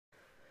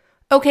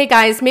Okay,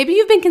 guys, maybe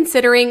you've been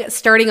considering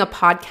starting a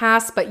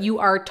podcast, but you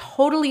are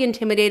totally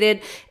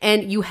intimidated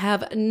and you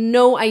have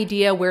no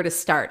idea where to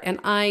start. And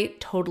I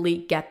totally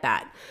get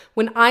that.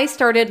 When I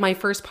started my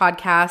first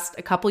podcast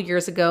a couple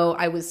years ago,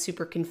 I was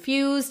super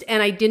confused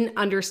and I didn't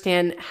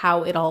understand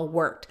how it all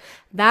worked.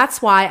 That's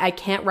why I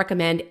can't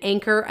recommend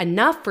Anchor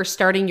enough for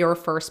starting your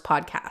first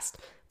podcast.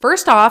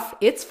 First off,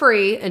 it's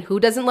free, and who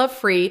doesn't love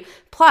free?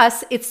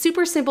 Plus, it's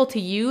super simple to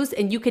use,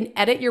 and you can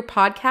edit your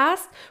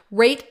podcast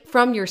right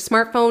from your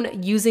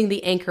smartphone using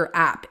the Anchor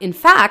app. In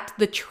fact,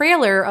 the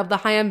trailer of the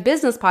High End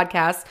Business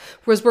podcast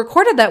was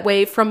recorded that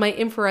way from my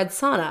infrared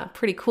sauna.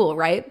 Pretty cool,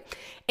 right?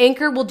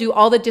 Anchor will do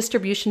all the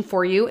distribution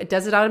for you. It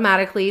does it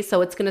automatically,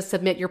 so it's going to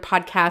submit your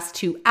podcast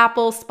to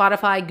Apple,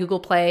 Spotify, Google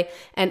Play,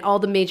 and all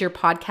the major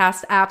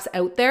podcast apps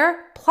out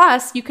there.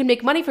 Plus, you can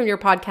make money from your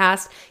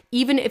podcast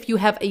even if you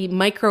have a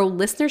micro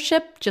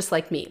listenership, just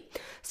like me.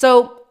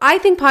 So I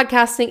think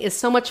podcasting is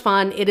so much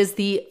fun. It is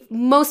the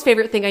most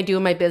favorite thing I do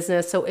in my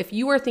business. So if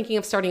you are thinking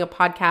of starting a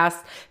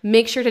podcast,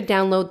 make sure to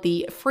download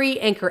the free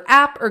Anchor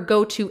app or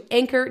go to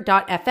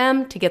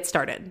anchor.fm to get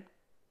started.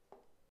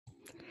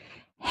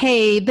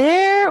 Hey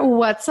there,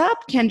 what's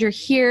up? Kendra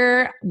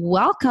here.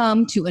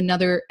 Welcome to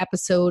another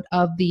episode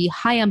of the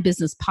High End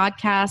Business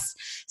podcast.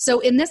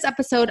 So in this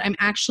episode, I'm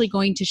actually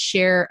going to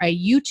share a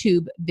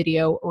YouTube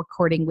video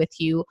recording with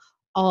you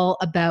all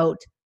about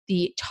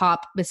the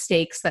top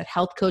mistakes that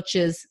health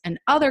coaches and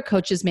other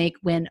coaches make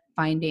when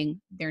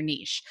finding their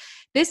niche.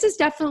 This is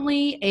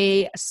definitely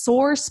a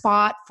sore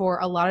spot for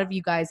a lot of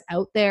you guys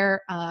out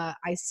there.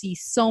 I see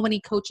so many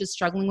coaches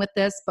struggling with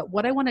this, but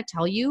what I want to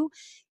tell you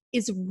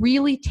is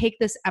really take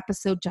this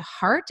episode to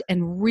heart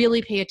and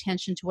really pay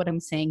attention to what I'm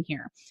saying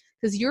here.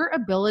 Because your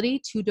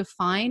ability to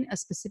define a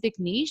specific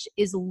niche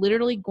is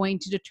literally going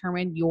to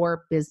determine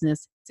your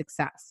business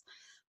success.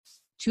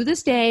 To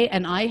this day,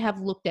 and I have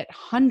looked at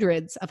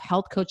hundreds of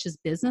health coaches'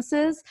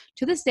 businesses,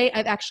 to this day,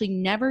 I've actually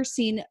never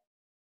seen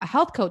a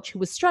health coach who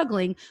was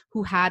struggling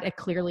who had a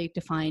clearly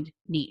defined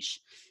niche.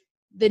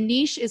 The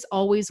niche is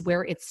always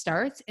where it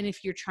starts. And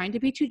if you're trying to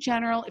be too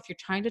general, if you're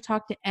trying to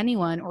talk to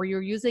anyone, or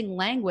you're using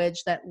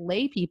language that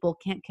lay people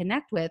can't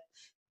connect with,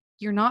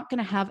 you're not going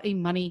to have a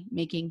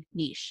money-making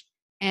niche.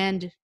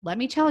 And let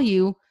me tell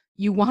you,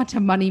 you want a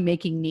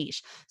money-making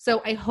niche.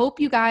 So I hope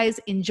you guys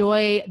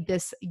enjoy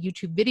this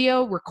YouTube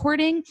video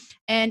recording.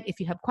 And if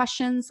you have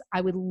questions,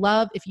 I would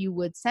love if you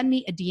would send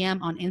me a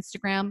DM on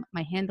Instagram.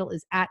 My handle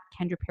is at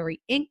Kendra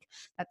Perry Inc.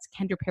 That's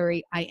Kendra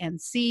Perry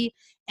INC.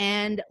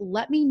 And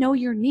let me know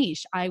your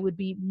niche. I would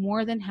be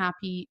more than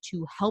happy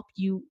to help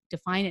you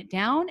define it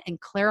down and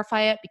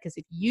clarify it, because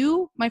if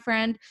you, my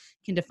friend,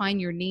 can define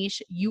your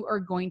niche, you are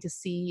going to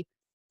see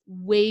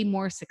way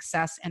more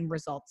success and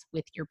results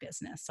with your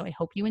business. So I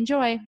hope you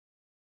enjoy.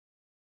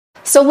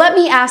 So let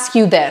me ask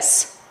you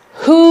this.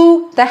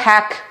 Who the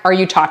heck are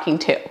you talking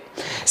to?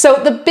 So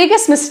the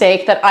biggest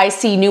mistake that I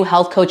see new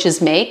health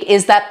coaches make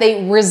is that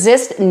they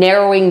resist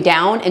narrowing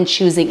down and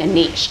choosing a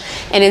niche.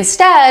 And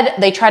instead,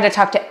 they try to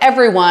talk to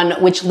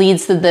everyone, which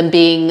leads to them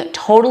being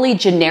totally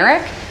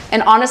generic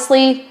and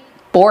honestly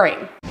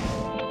boring.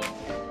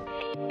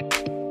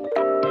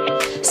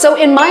 So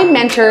in my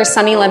mentor,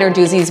 Sunny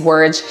Lenarduzzi's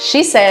words,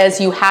 she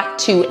says you have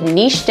to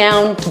niche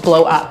down to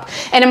blow up.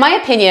 And in my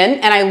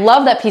opinion, and I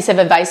love that piece of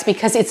advice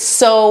because it's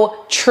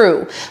so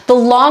true, the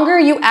longer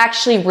you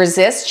actually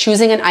resist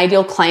choosing an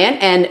ideal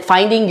client and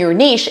finding your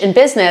niche in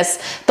business,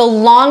 the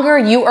longer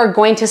you are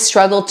going to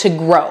struggle to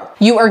grow.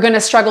 You are going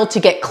to struggle to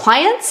get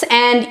clients,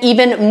 and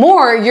even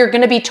more, you're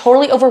going to be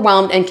totally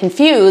overwhelmed and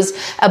confused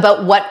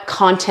about what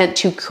content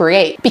to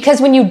create.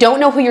 Because when you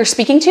don't know who you're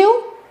speaking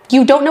to,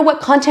 you don't know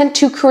what content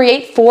to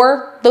create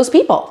for those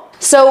people.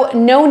 So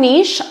no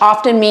niche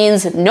often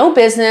means no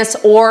business,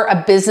 or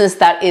a business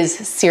that is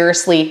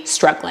seriously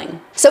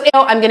struggling. So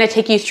I'm going to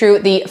take you through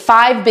the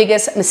 5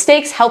 biggest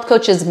mistakes health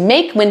coaches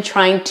make when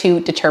trying to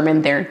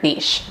determine their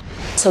niche.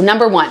 So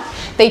number 1,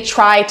 they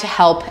try to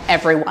help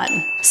everyone.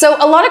 So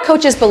a lot of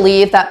coaches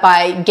believe that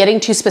by getting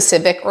too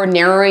specific or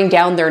narrowing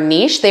down their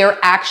niche, they are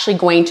actually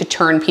going to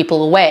turn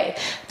people away.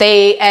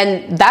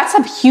 And that's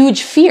a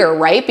huge fear,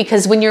 right?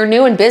 Because when you're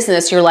new in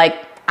business, you're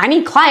like, I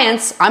need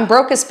clients. I'm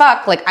broke as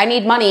fuck. Like, I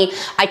need money.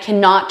 I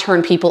cannot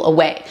turn people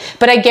away.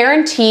 But I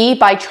guarantee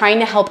by trying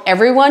to help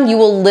everyone, you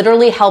will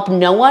literally help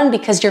no one,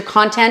 because your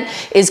content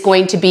is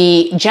going to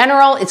be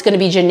general, it's going to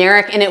be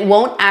generic, and it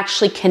won't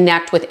actually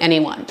connect with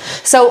anyone.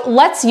 So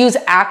let's use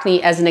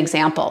acne as an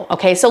example.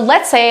 Okay, so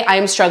let's say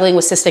I'm struggling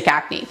with cystic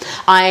acne.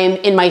 I'm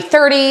in my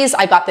 30s.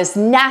 I got this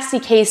nasty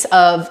case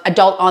of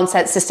adult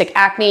onset cystic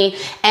acne,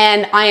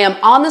 and I am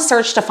on the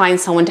search to find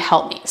someone to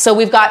help me. So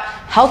we've got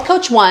Health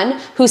Coach 1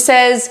 who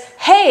says,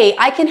 hey,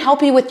 I can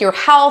help you with your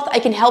health. I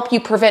can help you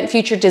prevent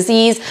future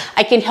disease.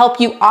 I can help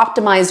you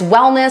optimize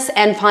wellness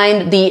and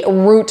find the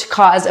root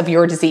cause of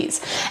your disease.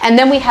 And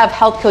then we have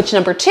health coach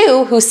number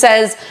 2 who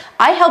says,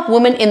 I help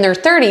women in their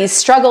 30s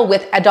struggle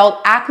with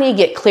adult acne,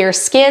 get clear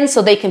skin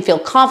so they can feel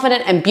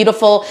confident and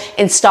beautiful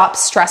and stop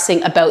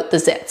stressing about the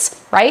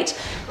zits, right?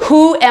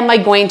 Who am I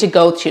going to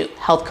go to?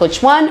 Health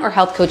coach 1 or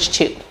health coach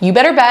 2? You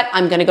better bet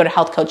I'm going to go to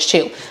health coach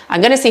 2. I'm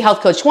going to see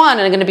health coach 1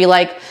 and I'm going to be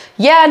like,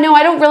 yeah, no,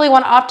 I don't really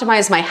want to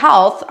optimize my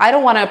health. I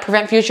don't want to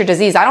prevent future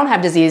disease. I don't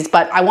have disease,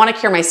 but I want to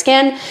cure my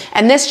skin.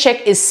 And this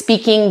chick is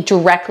speaking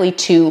directly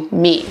to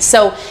me.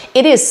 So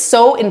it is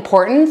so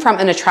important from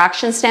an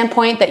attraction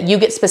standpoint that you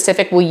get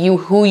specific with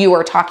who you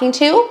are talking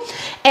to.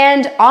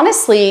 And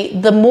honestly,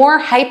 the more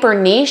hyper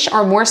niche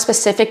or more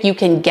specific you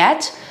can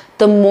get,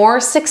 the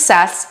more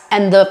success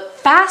and the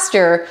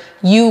faster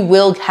you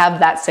will have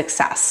that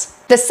success.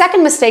 The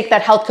second mistake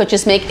that health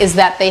coaches make is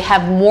that they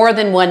have more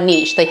than one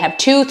niche. They have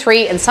 2,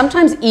 3, and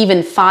sometimes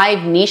even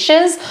 5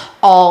 niches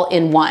all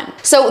in one.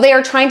 So they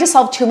are trying to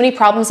solve too many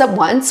problems at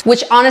once,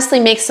 which honestly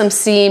makes them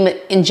seem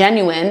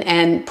ingenuine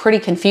and pretty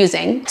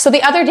confusing. So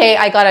the other day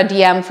I got a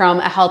DM from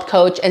a health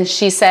coach and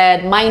she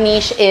said, my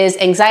niche is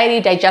anxiety,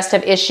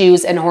 digestive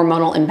issues, and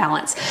hormonal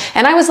imbalance.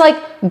 And I was like,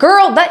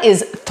 girl, that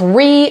is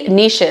 3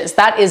 niches.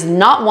 That is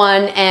not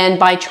one. And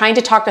by trying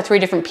to talk to 3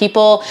 different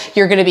people,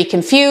 you're going to be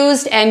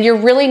confused and you're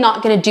really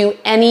not going to do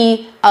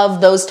any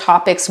of those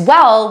topics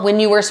well when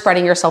you are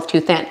spreading yourself too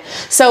thin.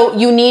 So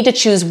you need to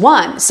choose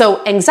one.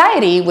 So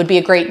anxiety would be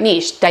a great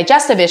niche.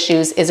 Digestive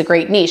issues is a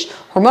great niche.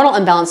 Hormonal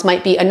imbalance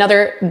might be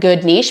another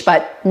good niche,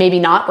 but maybe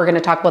not. We're going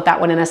to talk about that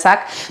one in a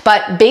sec.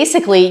 But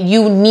basically,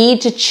 you need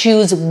to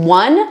choose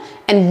one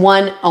and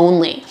one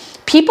only.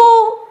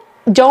 People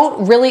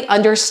don't really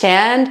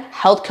understand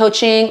health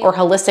coaching or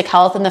holistic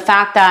health and the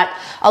fact that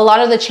a lot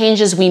of the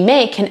changes we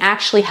make can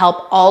actually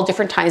help all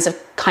different kinds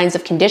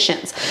of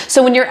conditions.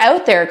 So when you're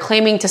out there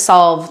claiming to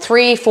solve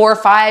 3, 4,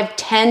 5,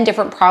 10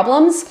 different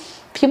problems,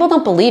 people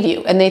don't believe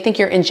you and they think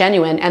you're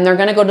ingenuine and they're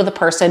going to go to the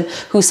person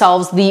who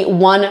solves the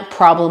one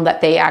problem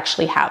that they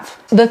actually have.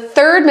 The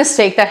third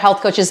mistake that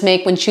health coaches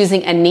make when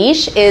choosing a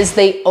niche is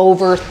they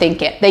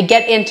overthink it. They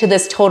get into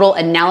this total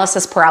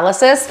analysis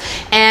paralysis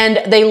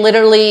and they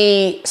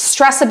literally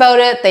stress about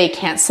it. They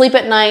can't sleep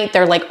at night.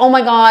 They're like, oh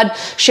my God,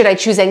 should I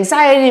choose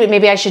anxiety?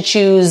 Maybe I should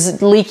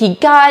choose leaky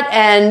gut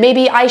and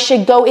maybe I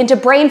should go into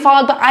brain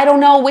fog, but I don't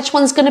know which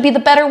one's going to be the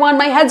better one.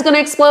 My head's going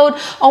to explode.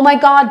 Oh my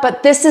God,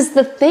 but this is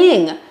the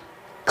thing.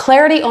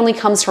 Clarity only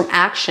comes from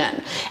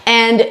action,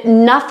 and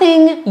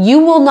you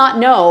will not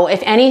know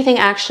if anything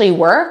actually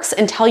works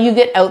until you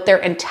get out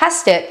there and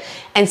test it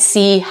and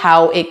see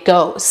how it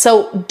goes.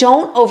 So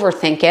don't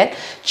overthink it.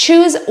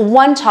 Choose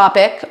one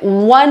topic,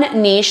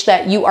 one niche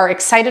that you are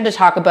excited to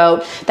talk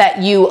about,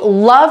 that you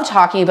love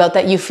talking about,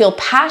 that you feel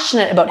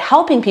passionate about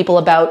helping people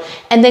about,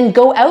 and then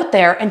go out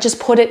there and just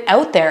put it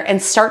out there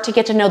and start to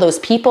get to know those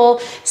people,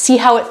 see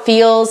how it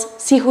feels,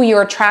 see who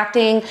you're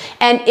attracting.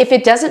 And if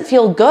it doesn't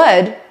feel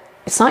good,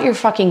 it's not your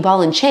fucking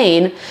ball and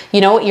chain.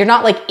 You know, you're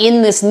not like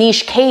in this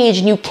niche cage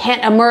and you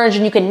can't emerge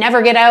and you can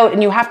never get out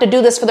and you have to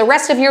do this for the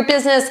rest of your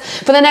business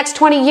for the next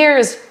 20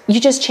 years.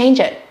 You just change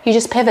it. You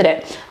just pivot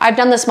it. I've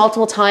done this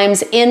multiple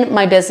times in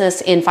my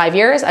business in 5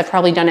 years. I've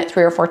probably done it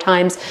 3 or 4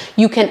 times.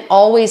 You can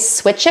always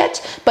switch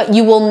it, but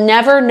you will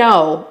never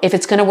know if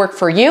it's going to work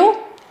for you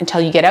until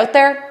you get out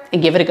there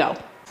and give it a go.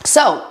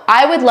 So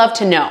I would love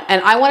to know,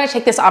 and I want to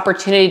take this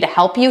opportunity to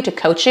help you, to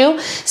coach you.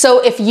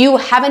 So if you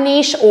have a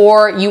niche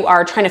or you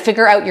are trying to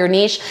figure out your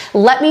niche,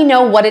 let me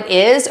know what it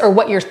is or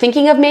what you're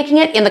thinking of making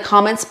it in the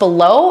comments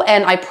below.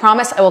 And I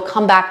promise I will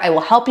come back. I will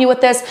help you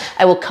with this.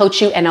 I will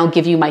coach you and I'll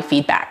give you my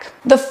feedback.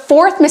 The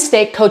fourth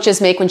mistake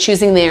coaches make when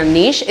choosing their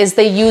niche is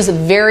they use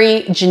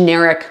very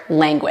generic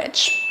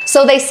language.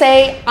 So they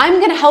say, I'm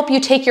going to help you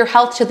take your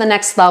health to the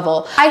next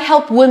level. I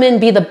help women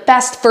be the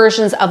best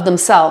versions of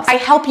themselves. I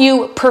help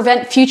you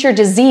prevent future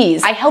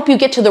disease. I help you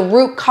get to the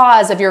root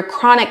cause of your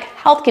chronic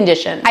health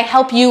condition. I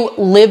help you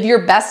live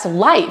your best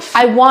life.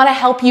 I want to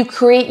help you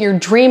create your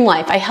dream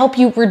life. I help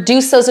you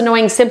reduce those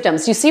annoying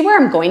symptoms. You see where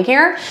I'm going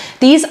here?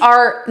 This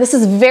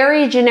is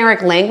very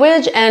generic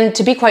language, and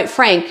to be quite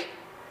frank,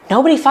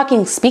 nobody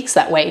fucking speaks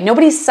that way.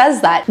 Nobody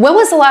says that. When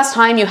was the last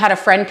time you had a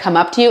friend come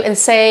up to you and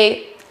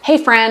say, hey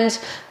friend,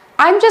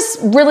 I'm just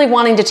really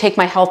wanting to take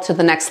my health to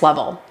the next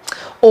level.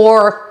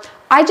 Or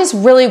I just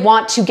really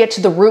want to get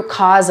to the root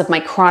cause of my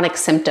chronic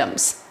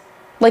symptoms.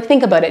 Like,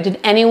 think about it. Did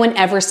anyone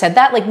ever said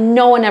that? Like,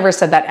 no one ever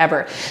said that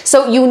ever.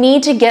 So you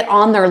need to get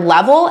on their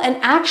level and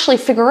actually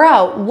figure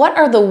out what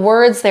are the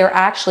words they're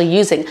actually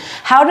using.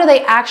 How do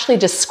they actually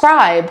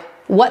describe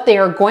what they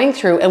are going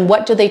through and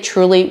what do they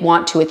truly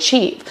want to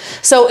achieve?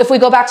 So if we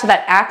go back to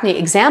that acne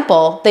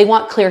example, they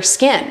want clear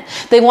skin.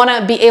 They want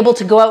to be able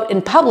to go out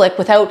in public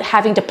without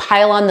having to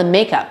pile on the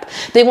makeup.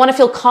 They want to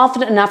feel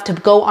confident enough to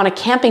go on a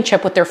camping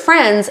trip with their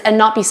friends and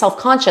not be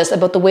self-conscious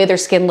about the way their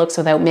skin looks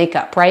without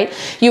makeup, right?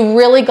 You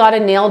really got to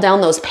nail down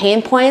those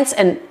pain points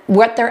and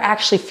what they're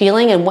actually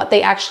feeling and what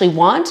they actually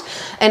want.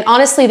 And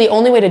honestly, the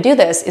only way to do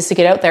this is to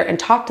get out there and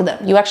talk to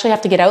them. You actually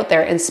have to get out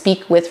there and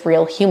speak with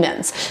real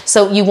humans.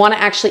 So you want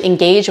to actually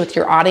engage with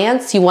your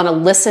audience. You want to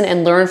listen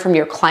and learn from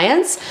your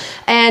clients.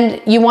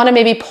 And you want to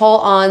maybe pull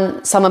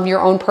on some of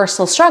your own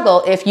personal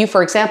struggle if you,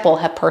 for example,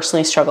 have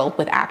personally struggled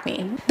with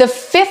acne. The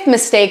fifth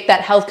mistake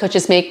that health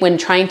coaches make when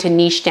trying to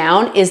niche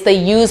down is they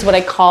use what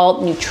I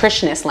call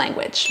nutritionist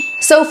language.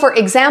 So for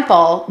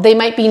example, they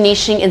might be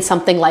niching in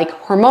something like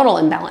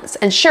hormonal imbalance.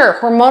 And sure,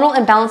 hormonal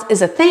imbalance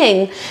is a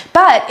thing,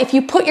 but if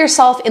you put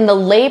yourself in the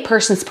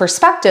layperson's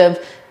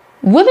perspective,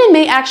 women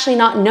may actually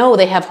not know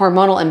they have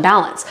hormonal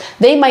imbalance.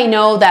 They might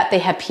know that they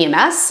have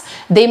PMS.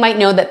 They might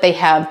know that they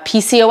have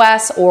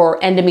PCOS or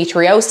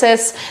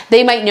endometriosis.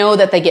 They might know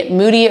that they get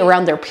moody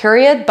around their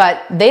period,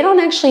 but they don't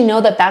actually know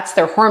that that's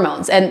their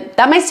hormones. And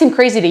that might seem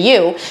crazy to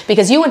you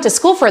because you went to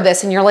school for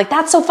this and you're like,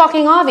 that's so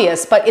fucking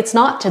obvious, but it's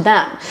not to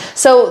them.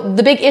 So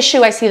the big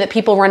issue I see that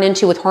people run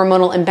into with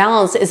hormonal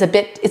imbalance is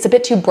it's a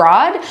bit too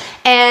broad,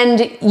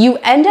 and you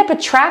end up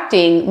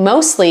attracting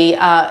mostly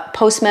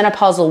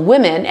postmenopausal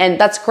women, and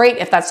that's great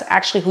if that's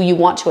actually who you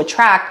want to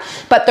attract.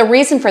 But the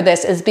reason for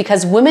this is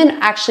because women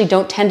actually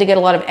don't tend to get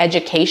a lot of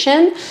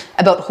education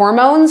about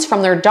hormones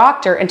from their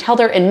doctor until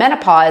they're in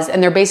menopause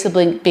and they're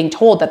basically being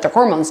told that their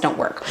hormones don't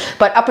work.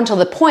 But up until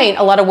the point,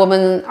 a lot of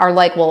women are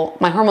like, well,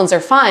 my hormones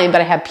are fine,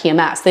 but I have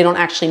PMS. They don't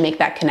actually make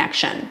that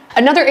connection.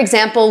 Another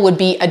example would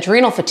be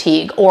adrenal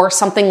fatigue or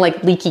something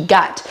like leaky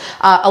gut.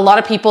 A lot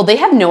of people, they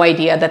have no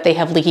idea that they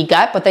have leaky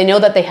gut, but they know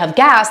that they have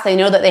gas, they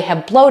know that they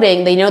have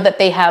bloating, they know that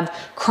they have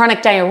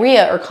chronic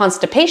diarrhea or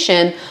constipation.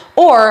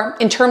 Or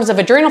in terms of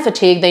adrenal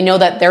fatigue, they know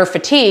that they're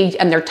fatigued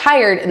and they're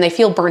tired and they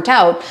feel burnt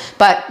out,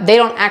 but they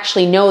don't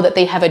actually know that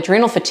they have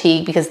adrenal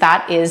fatigue because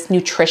that is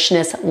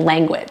nutritionist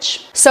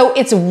language. So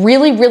it's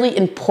really, really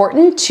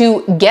important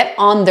to get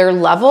on their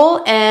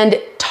level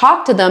and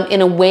talk to them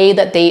in a way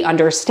that they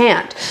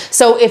understand.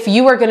 So if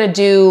you are going to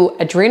do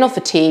adrenal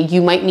fatigue,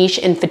 you might niche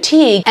in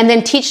fatigue and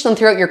then teach them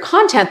throughout your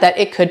content that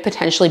it could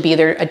potentially be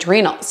their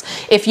adrenals.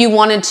 If you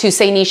wanted to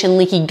say niche in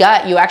leaky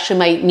gut, you actually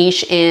might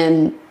niche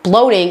in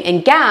bloating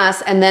and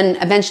gas, and then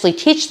eventually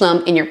teach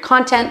them in your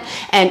content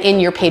and in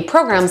your paid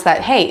programs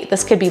that, hey,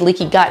 this could be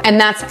leaky gut. And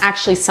that's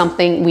actually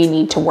something we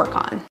need to work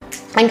on.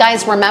 And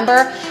guys,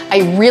 remember,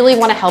 I really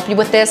want to help you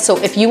with this. So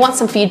if you want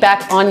some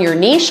feedback on your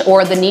niche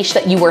or the niche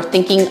that you were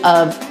thinking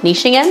of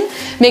niching in,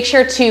 make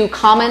sure to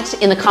comment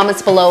in the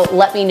comments below,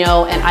 let me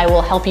know, and I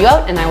will help you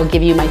out and I will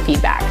give you my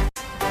feedback.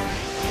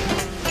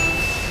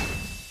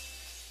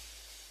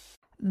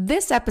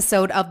 This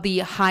episode of the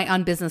High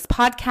on Business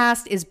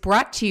podcast is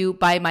brought to you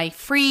by my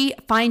free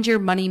Find Your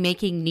Money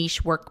Making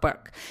Niche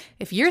workbook.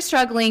 If you're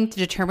struggling to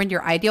determine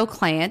your ideal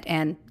client,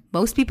 and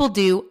most people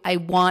do, I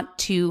want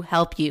to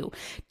help you.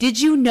 Did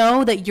you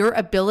know that your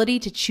ability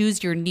to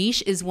choose your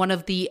niche is one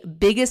of the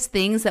biggest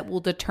things that will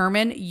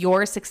determine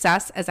your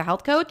success as a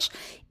health coach?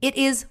 It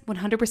is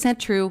 100%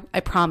 true,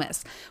 I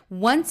promise.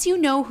 Once you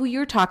know who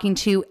you're talking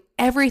to,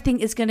 everything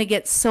is going to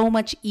get so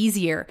much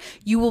easier.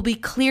 You will be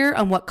clear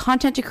on what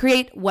content to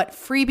create, what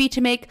freebie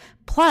to make,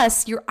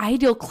 plus your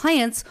ideal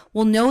clients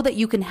will know that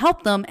you can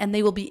help them and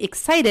they will be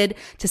excited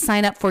to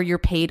sign up for your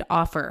paid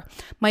offer.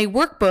 My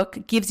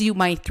workbook gives you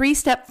my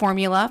 3-step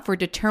formula for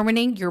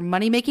determining your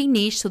money-making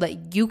niche so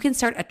that you can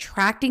start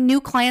attracting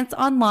new clients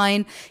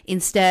online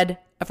instead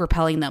of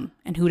repelling them.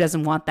 And who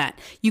doesn't want that?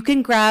 You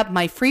can grab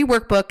my free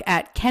workbook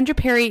at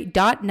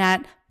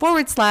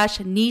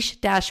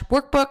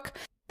kendraperry.net/niche-workbook.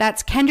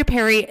 That's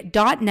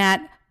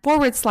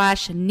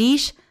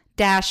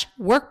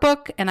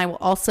kendraperry.net/niche-workbook. And I will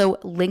also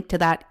link to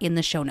that in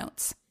the show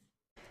notes.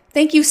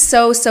 Thank you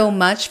so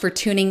much for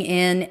tuning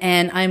in.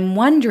 And I'm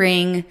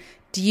wondering,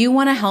 do you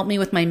want to help me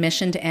with my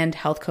mission to end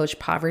health coach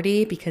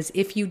poverty? Because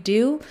if you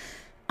do,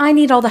 I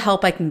need all the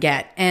help I can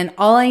get. And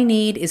all I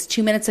need is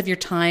 2 minutes of your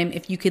time.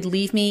 If you could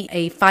leave me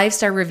a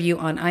 5-star review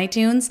on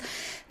iTunes,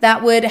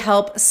 that would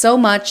help so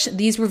much.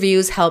 These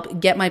reviews help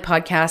get my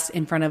podcast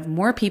in front of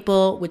more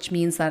people, which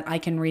means that I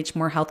can reach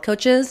more health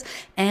coaches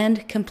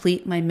and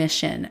complete my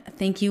mission.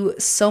 Thank you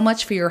so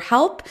much for your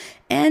help,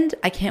 and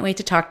I can't wait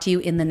to talk to you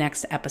in the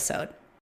next episode.